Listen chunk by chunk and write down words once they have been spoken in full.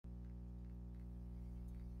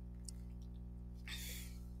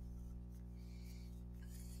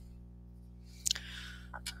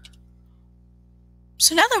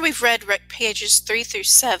So now that we've read pages 3 through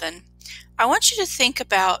 7, I want you to think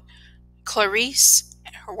about Clarice,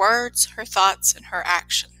 her words, her thoughts, and her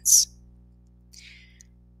actions.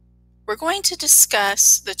 We're going to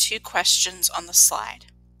discuss the two questions on the slide.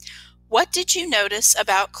 What did you notice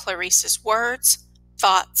about Clarice's words,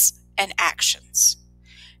 thoughts, and actions?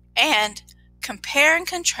 And compare and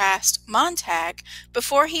contrast Montag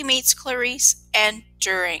before he meets Clarice and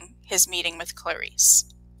during his meeting with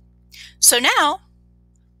Clarice. So now,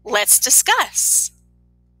 let's discuss.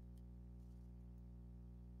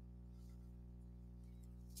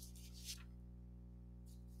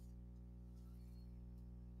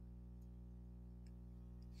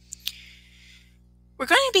 We're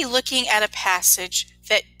going to be looking at a passage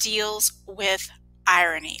that deals with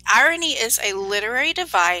irony. Irony is a literary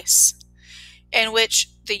device in which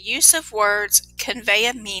the use of words convey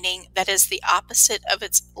a meaning that is the opposite of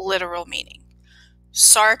its literal meaning.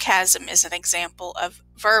 Sarcasm is an example of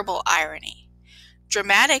verbal irony.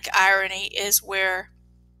 Dramatic irony is where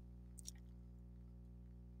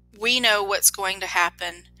we know what's going to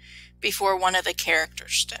happen before one of the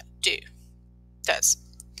characters does.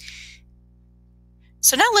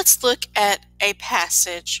 So now let's look at a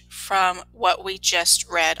passage from what we just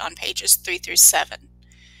read on pages 3 through 7.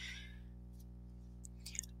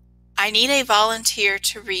 I need a volunteer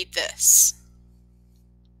to read this.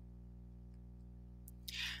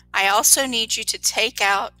 I also need you to take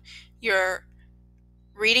out your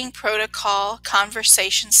reading protocol,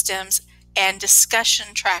 conversation stems, and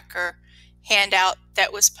discussion tracker handout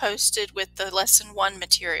that was posted with the lesson 1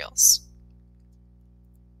 materials.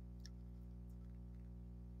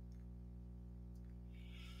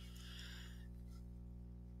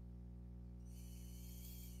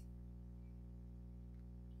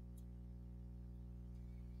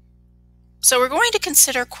 So we're going to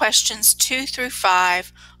consider questions 2 through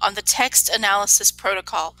 5 on the text analysis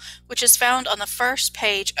protocol, which is found on the first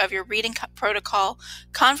page of your reading protocol,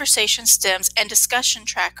 conversation stems, and discussion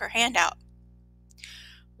tracker handout.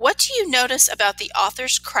 What do you notice about the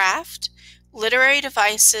author's craft, literary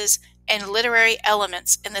devices, and literary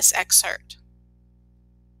elements in this excerpt?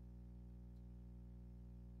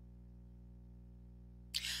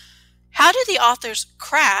 How do the author's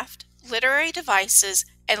craft, literary devices,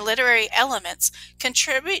 and literary elements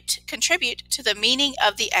contribute to the meaning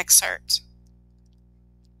of the excerpt?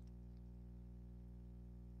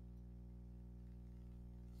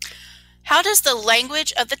 How does the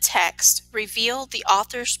language of the text reveal the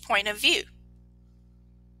author's point of view?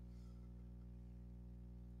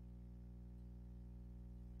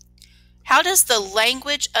 How does the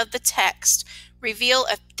language of the text reveal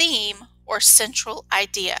a theme or central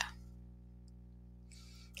idea?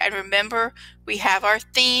 And remember, we have our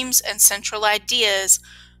themes and central ideas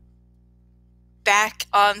back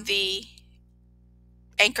on the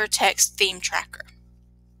anchor text theme tracker.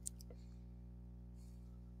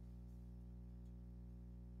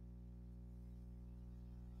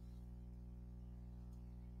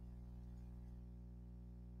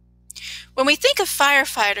 When we think of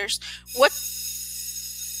firefighters,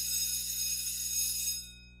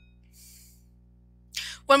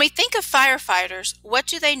 what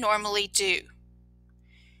do they normally do?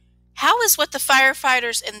 How is what the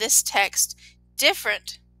firefighters in this text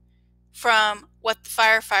different from what the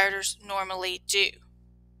firefighters normally do?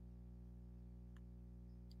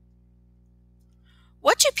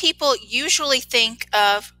 What do people usually think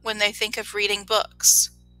of when they think of reading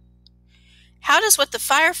books? How does what the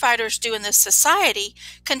firefighters do in this society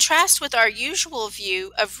contrast with our usual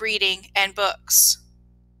view of reading and books?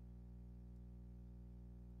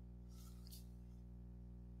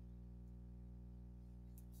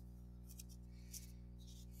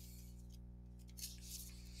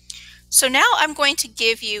 So now I'm going to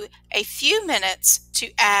give you a few minutes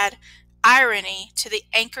to add irony to the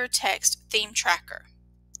anchor text theme tracker.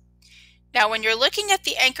 Now when you're looking at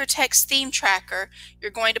the anchor text theme tracker,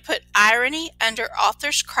 you're going to put irony under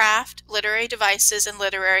author's craft, literary devices, and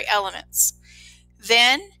literary elements.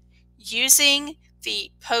 Then, using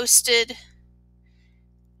the excerpt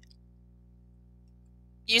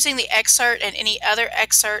and any other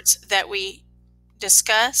excerpts that we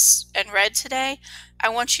discuss and read today, I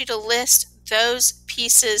want you to list those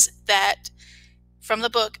pieces from the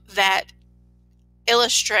book that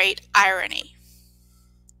illustrate irony.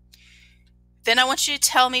 Then I want you to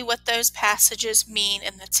tell me what those passages mean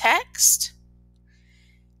in the text.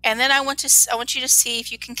 And then I want you to see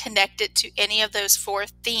if you can connect it to any of those 4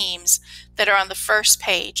 themes that are on the first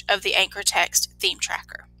page of the anchor text theme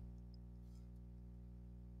tracker.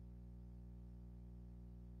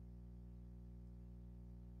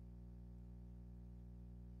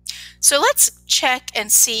 So let's check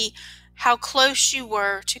and see how close you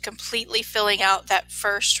were to completely filling out that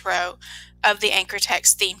first row of the anchor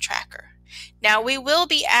text theme tracker. Now we will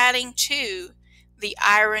be adding to the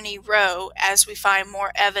irony row as we find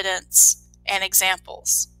more evidence and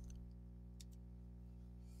examples.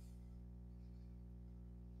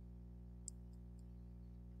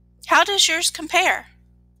 How does yours compare?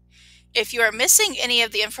 If you are missing any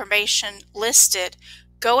of the information listed,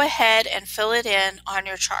 go ahead and fill it in on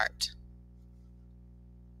your chart.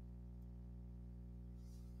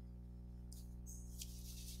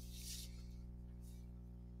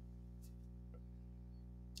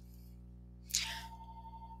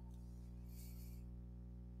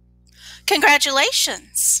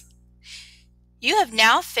 Congratulations! You have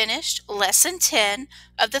now finished Lesson 10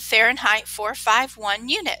 of the Fahrenheit 451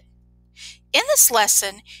 unit. In this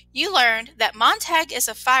lesson, you learned that Montag is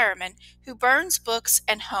a fireman who burns books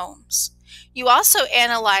and homes. You also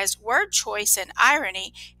analyzed word choice and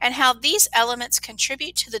irony and how these elements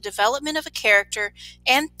contribute to the development of a character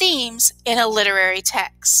and themes in a literary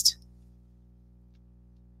text.